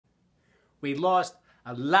We lost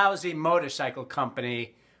a lousy motorcycle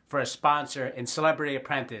company for a sponsor in Celebrity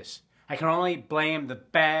Apprentice. I can only blame the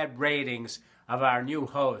bad ratings of our new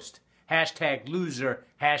host. Hashtag loser,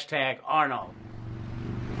 hashtag Arnold.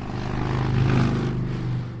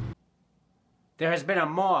 There has been a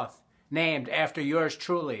moth named after yours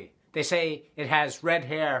truly. They say it has red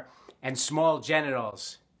hair and small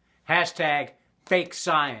genitals. Hashtag fake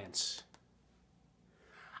science.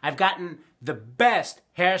 I've gotten the best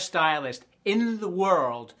hairstylist in the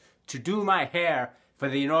world to do my hair for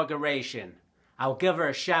the inauguration. I'll give her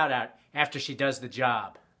a shout out after she does the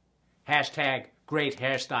job. Hashtag great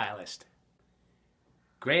hairstylist.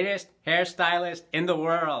 Greatest hairstylist in the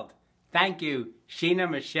world. Thank you, Sheena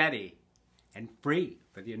Machete. And free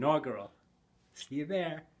for the inaugural. See you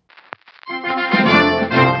there.